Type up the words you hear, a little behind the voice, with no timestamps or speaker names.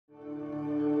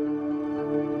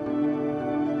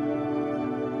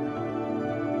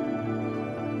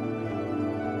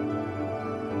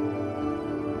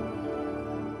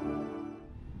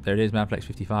there it is, Manflex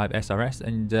 55 SRS,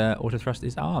 and auto thrust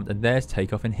is armed, and there's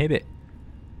takeoff inhibit.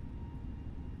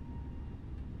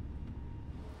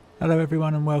 Hello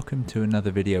everyone and welcome to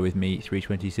another video with me,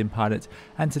 320 Sim Pilot,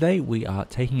 and today we are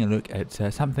taking a look at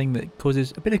something that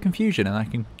causes a bit of confusion, and I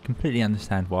can completely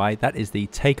understand why. That is the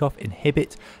takeoff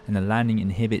inhibit and the landing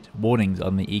inhibit warnings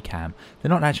on the ECAM. They're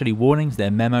not actually warnings,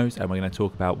 they're memos, and we're going to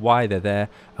talk about why they're there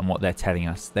and what they're telling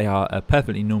us. They are a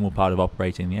perfectly normal part of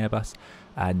operating the Airbus,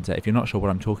 and if you're not sure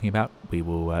what I'm talking about, we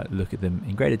will look at them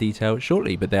in greater detail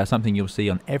shortly, but they are something you'll see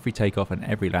on every takeoff and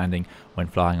every landing when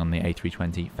flying on the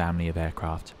A320 family of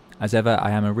aircraft. As ever, I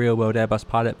am a real-world Airbus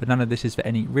pilot, but none of this is for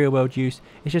any real-world use.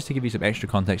 It's just to give you some extra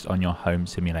context on your home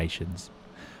simulations.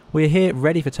 We're here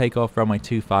ready for takeoff, runway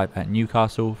 25 at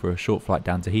Newcastle for a short flight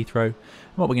down to Heathrow. And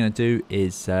what we're going to do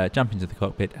is jump into the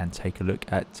cockpit and take a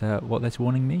look at what this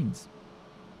warning means.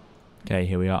 Okay,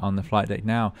 here we are on the flight deck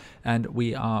now, and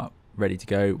we are ready to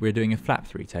go. We're doing a flap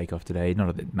 3 takeoff today. None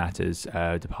of it matters,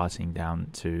 departing down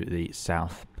to the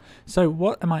south. So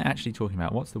what am I actually talking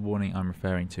about? What's the warning I'm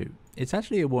referring to? It's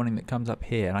actually a warning that comes up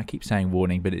here, and I keep saying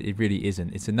warning, but it really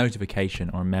isn't. It's a notification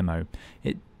or a memo.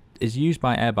 It is used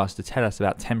by Airbus to tell us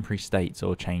about temporary states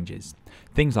or changes.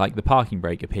 Things like the parking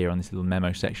brake appear on this little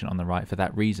memo section on the right for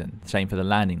that reason. Same for the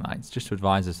landing lights, just to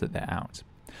advise us that they're out.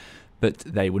 But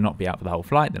they will not be out for the whole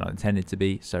flight. They're not intended to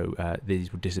be, so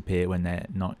these will disappear when they're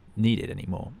not needed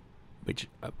anymore. Which,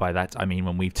 by that, I mean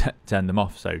when we've turned them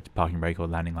off, so parking brake or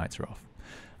landing lights are off.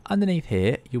 Underneath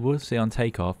here, you will see on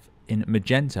takeoff, in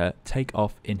magenta,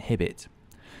 takeoff inhibit.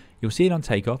 You'll see it on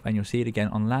takeoff and you'll see it again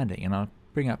on landing, and I'll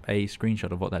bring up a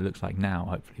screenshot of what that looks like now,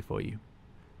 hopefully for you.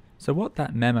 So what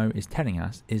that memo is telling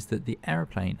us is that the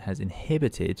aeroplane has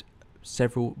inhibited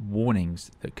several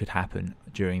warnings that could happen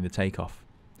during the takeoff.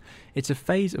 It's a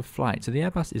phase of flight, so the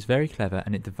Airbus is very clever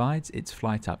and it divides its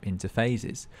flight up into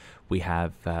phases. We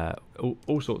have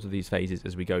all sorts of these phases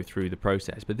as we go through the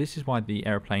process, but this is why the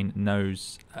aeroplane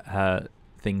knows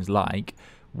things like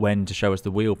when to show us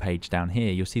the wheel page down here.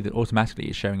 You'll see that automatically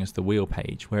it's showing us the wheel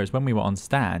page, whereas when we were on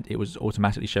stand it was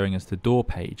automatically showing us the door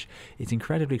page. It's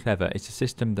incredibly clever. It's a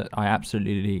system that I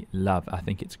absolutely love. I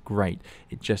think it's great.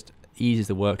 It just eases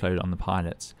the workload on the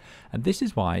pilots, and this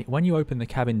is why when you open the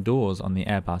cabin doors on the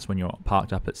Airbus when you're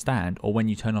parked up at stand, or when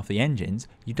you turn off the engines,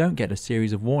 you don't get a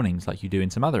series of warnings like you do in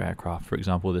some other aircraft, for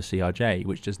example the CRJ,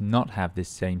 which does not have this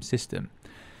same system.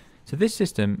 So this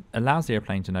system allows the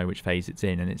airplane to know which phase it's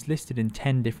in, and it's listed in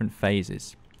 10 different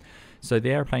phases. So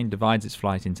the airplane divides its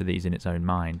flight into these in its own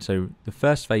mind. So the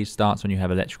first phase starts when you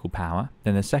have electrical power.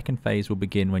 Then the second phase will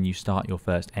begin when you start your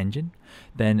first engine.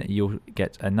 Then you'll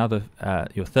get another,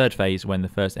 your third phase when the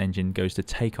first engine goes to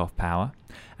takeoff power.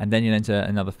 And then you'll enter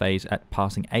another phase at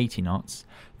passing 80 knots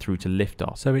through to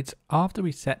liftoff. So it's after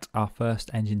we set our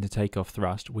first engine to takeoff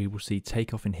thrust, we will see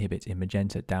takeoff inhibit in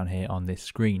magenta down here on this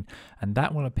screen. And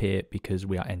that will appear because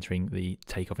we are entering the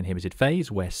takeoff inhibited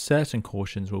phase, where certain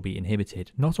cautions will be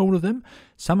inhibited. Not all of them.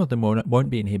 Some of them won't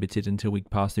be inhibited until we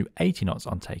pass through 80 knots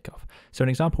on takeoff. So an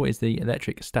example is the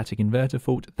electric static inverter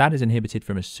fault. That is inhibited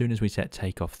from as soon as we set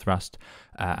takeoff thrust,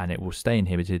 and it will stay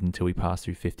inhibited until we pass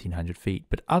through 1500 feet.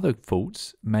 But other faults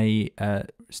may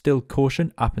still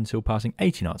caution up until passing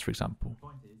 80 knots, for example.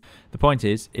 The point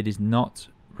is, it is not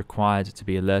required to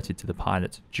be alerted to the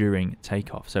pilot during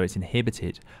takeoff, so it's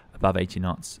inhibited above 80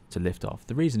 knots to lift off.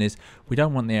 The reason is we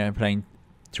don't want the airplane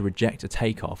to reject a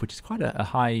takeoff, which is quite a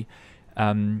high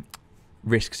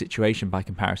risk situation by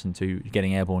comparison to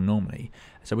getting airborne normally.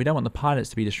 So we don't want the pilots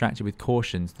to be distracted with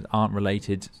cautions that aren't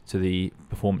related to the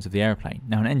performance of the airplane.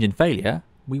 Now, an engine failure,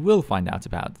 we will find out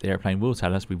about. The airplane will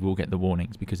tell us, we will get the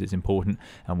warnings because it's important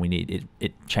and we need it.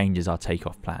 It changes our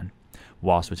takeoff plan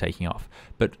whilst we're taking off.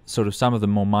 But sort of some of the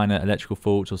more minor electrical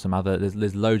faults or some other,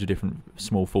 there's loads of different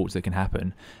small faults that can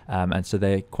happen, and so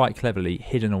they're quite cleverly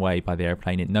hidden away by the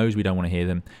airplane. It knows we don't want to hear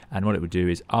them, and what it would do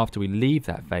is after we leave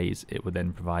that phase, it would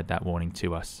then provide that warning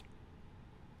to us.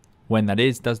 When that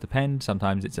is does depend.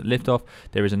 Sometimes it's at liftoff.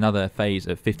 There is another phase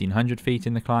of 1500 feet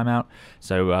in the climb out.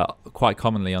 So quite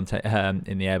commonly in the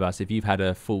Airbus, if you've had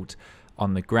a fault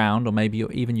on the ground, or maybe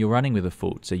you're running with a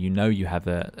fault, so you know you have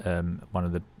one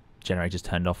of the generators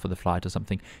turned off for the flight or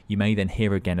something, you may then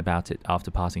hear again about it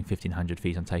after passing 1500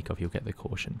 feet on takeoff. You'll get the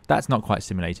caution. That's not quite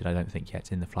simulated, I don't think,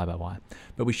 yet in the fly-by-wire,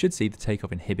 but we should see the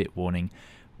takeoff inhibit warning,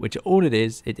 which all it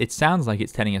is, it sounds like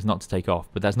it's telling us not to take off,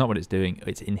 but that's not what it's doing.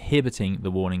 It's inhibiting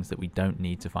the warnings that we don't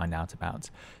need to find out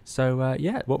about. So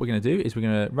yeah, what we're going to do is we're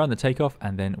going to run the takeoff,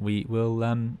 and then we will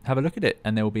have a look at it,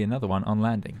 and there will be another one on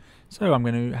landing. So I'm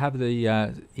going to have the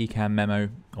ECAM memo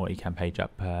or ECAM page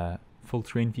up full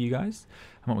screen for you guys,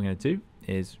 and what we're going to do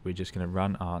is we're just going to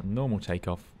run our normal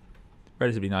takeoff,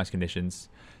 relatively nice conditions.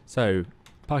 So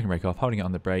parking brake off, holding it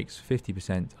on the brakes,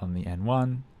 50% on the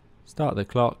N1, start the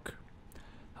clock,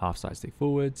 half side stick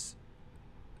forwards.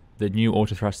 The new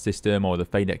auto thrust system or the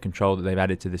fadelet control that they've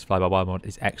added to this fly-by-wire mod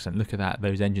is excellent. Look at that,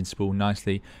 those engines spool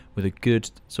nicely with a good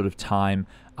sort of time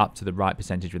up to the right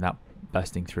percentage without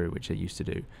bursting through, which they used to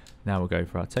do. Now we'll go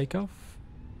for our takeoff.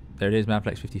 There it is,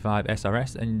 Manflex 55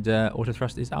 SRS, and auto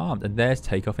thrust is armed, and there's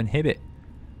Takeoff Inhibit.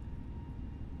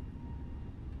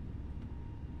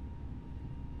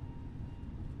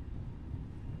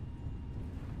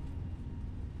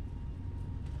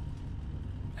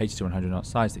 To 100 knots,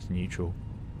 side stick to neutral,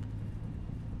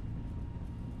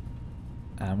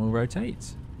 and we'll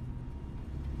rotate.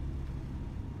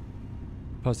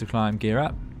 Positive climb, gear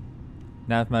up,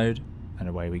 nav mode, and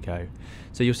away we go.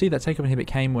 So you'll see that Takeoff Inhibit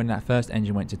came when that first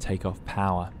engine went to takeoff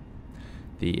power.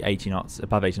 The 80 knots,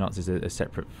 above 80 knots is a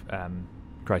separate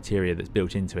criteria that's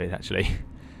built into it actually.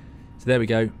 So there we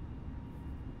go.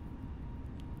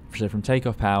 So from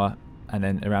takeoff power, and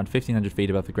then around 1500 feet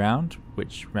above the ground,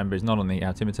 which remember is not on the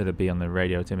altimeter, it'll be on the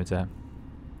radio altimeter,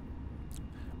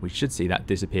 we should see that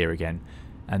disappear again.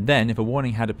 And then if a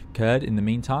warning had occurred in the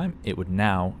meantime, it would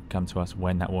now come to us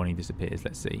when that warning disappears.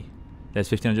 Let's see. There's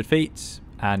 1500 feet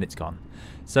and it's gone.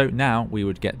 So now we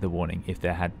would get the warning if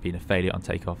there had been a failure on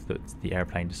takeoff that the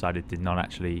airplane decided did not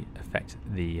actually affect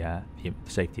the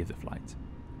safety of the flight.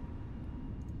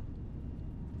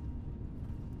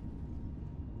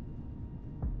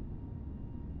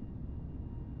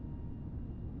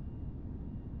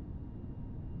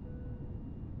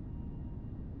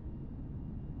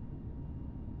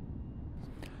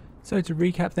 So to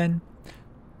recap then,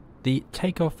 the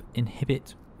Takeoff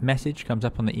Inhibit message comes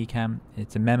up on the ECAM.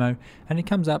 It's a memo, and it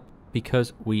comes up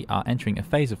because we are entering a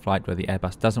phase of flight where the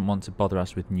Airbus doesn't want to bother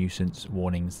us with nuisance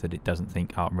warnings that it doesn't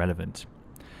think are relevant.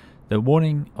 The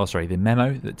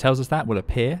memo that tells us that will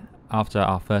appear after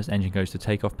our first engine goes to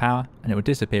takeoff power, and it will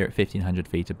disappear at 1500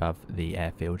 feet above the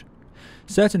airfield.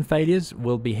 Certain failures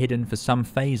will be hidden for some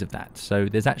phase of that. So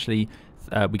there's actually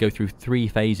we go through 3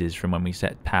 phases from when we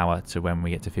set power to when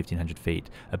we get to 1500 feet.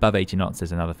 Above 80 knots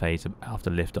there's another phase, after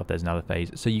liftoff there's another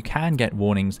phase. So you can get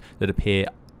warnings that appear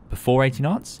before 80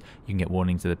 knots, you can get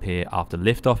warnings that appear after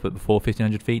liftoff, but before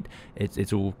 1500 feet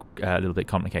it's all a little bit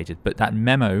complicated. But that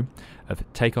memo of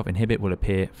Takeoff Inhibit will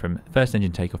appear from first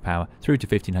engine takeoff power through to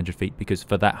 1500 feet, because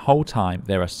for that whole time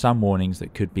there are some warnings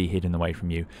that could be hidden away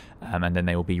from you, and then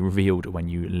they will be revealed when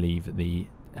you leave the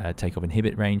Takeoff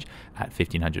Inhibit range at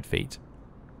 1500 feet.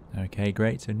 Okay,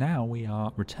 great. So now we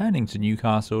are returning to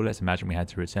Newcastle. Let's imagine we had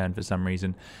to return for some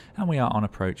reason, and we are on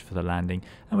approach for the landing.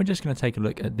 And we're just going to take a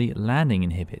look at the landing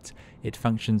inhibit. It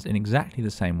functions in exactly the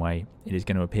same way. It is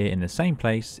going to appear in the same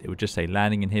place. It would just say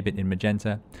landing inhibit in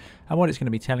magenta. And what it's going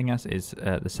to be telling us is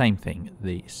the same thing.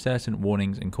 The certain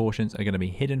warnings and cautions are going to be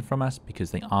hidden from us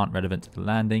because they aren't relevant to the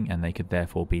landing, and they could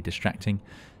therefore be distracting.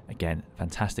 Again,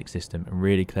 fantastic system,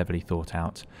 really cleverly thought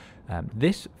out.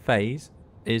 This phase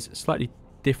is slightly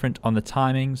different on the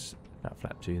timings, about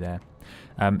flap 2 there.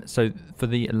 So for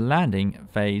the landing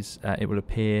phase, it will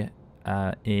appear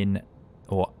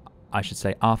or I should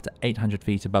say after 800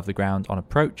 feet above the ground on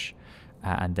approach,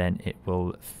 and then it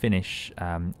will finish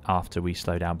after we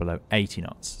slow down below 80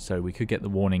 knots. So we could get the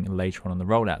warning later on the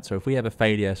rollout. So if we have a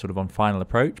failure sort of on final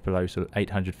approach below sort of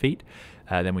 800 feet,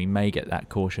 then we may get that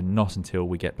caution not until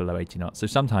we get below 80 knots. So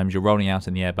sometimes you're rolling out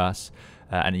in the Airbus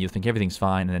and you'll think everything's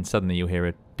fine, and then suddenly you'll hear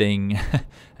a ding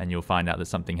and you'll find out that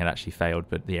something had actually failed,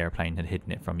 but the airplane had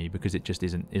hidden it from you because it just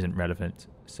isn't relevant.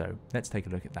 So let's take a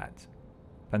look at that.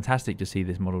 Fantastic to see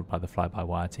this modelled by the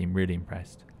fly-by-wire team, really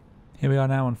impressed. Here we are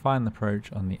now on final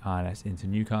approach on the ILS into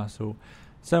Newcastle.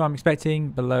 So I'm expecting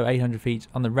below 800 feet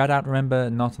on the Radout, remember,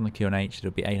 not on the QNH.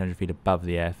 It'll be 800 feet above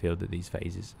the airfield that these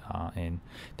phases are in.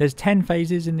 There's 10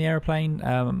 phases in the aeroplane.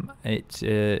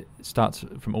 It starts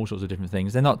from all sorts of different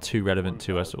things. They're not too relevant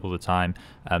to us all the time.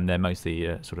 They're mostly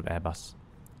sort of Airbus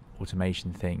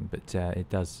automation thing, but it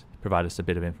does provide us a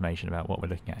bit of information about what we're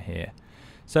looking at here.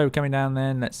 So coming down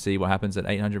then, let's see what happens at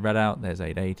 800 Radout. There's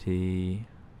 880.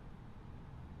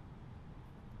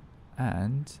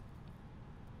 And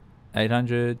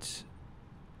 800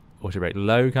 auto brake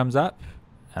low comes up,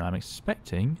 and I'm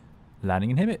expecting landing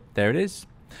inhibit. There it is.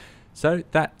 So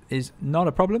that is not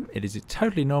a problem. It is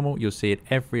totally normal. You'll see it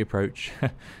every approach.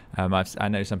 I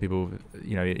know some people,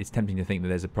 it's tempting to think that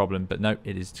there's a problem, but no,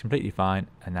 it is completely fine.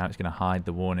 And now it's going to hide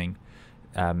the warning.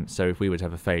 So if we were to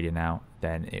have a failure now,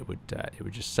 then it would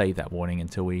just save that warning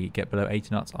until we get below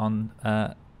 80 knots on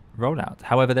rollout.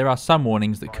 However, there are some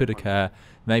warnings that could occur.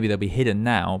 Maybe they'll be hidden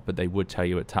now, but they would tell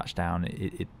you at touchdown.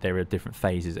 There are different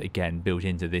phases again built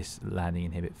into this landing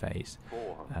inhibit phase,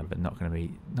 but not going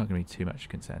to be too much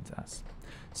concern to us.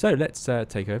 So let's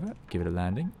take over, give it a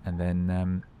landing, and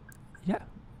then yeah,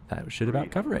 that should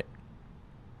about cover it.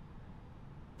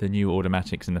 The new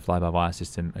automatics in the fly-by-wire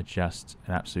system are just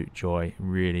an absolute joy.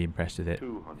 Really impressed with it.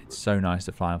 It's so nice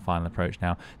to fly on final approach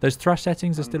now. Those thrust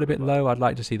settings are still a bit low. I'd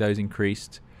like to see those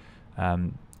increased.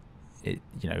 You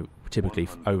know, typically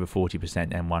over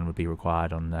 40% M1 would be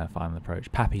required on final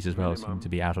approach. Pappies as well seem to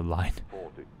be out of line.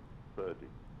 40, 30,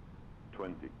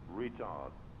 20,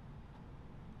 retard.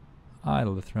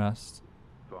 Idle the thrust.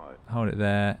 5. Hold it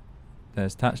there.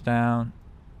 There's touchdown.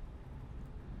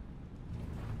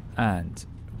 And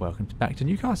welcome back to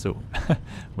Newcastle.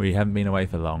 We haven't been away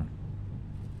for long.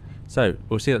 So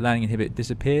we'll see that landing inhibit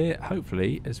disappear,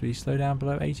 hopefully, as we slow down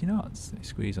below 80 knots.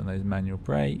 Squeeze on those manual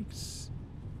brakes.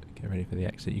 Get ready for the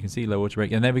exit. You can see low water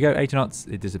brake. And there we go, 80 knots,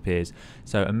 it disappears.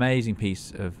 So amazing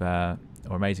piece of, or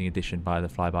amazing addition by the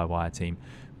fly-by-wire team.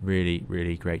 Really,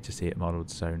 really great to see it modelled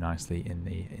so nicely in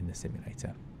the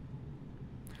simulator.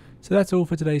 So that's all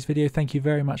for today's video. Thank you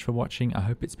very much for watching. I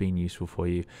hope it's been useful for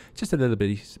you. Just a little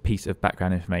piece of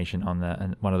background information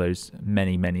on one of those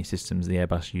many systems the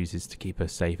Airbus uses to keep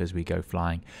us safe as we go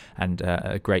flying, and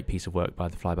a great piece of work by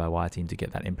the fly-by-wire team to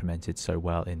get that implemented so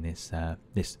well in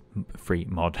this free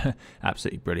mod.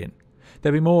 Absolutely brilliant.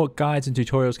 There'll be more guides and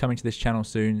tutorials coming to this channel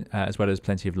soon, as well as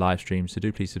plenty of live streams, so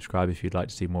do please subscribe if you'd like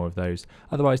to see more of those.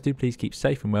 Otherwise, do please keep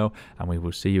safe and well, and we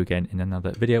will see you again in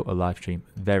another video or live stream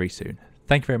very soon.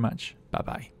 Thank you very much.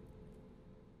 Bye-bye.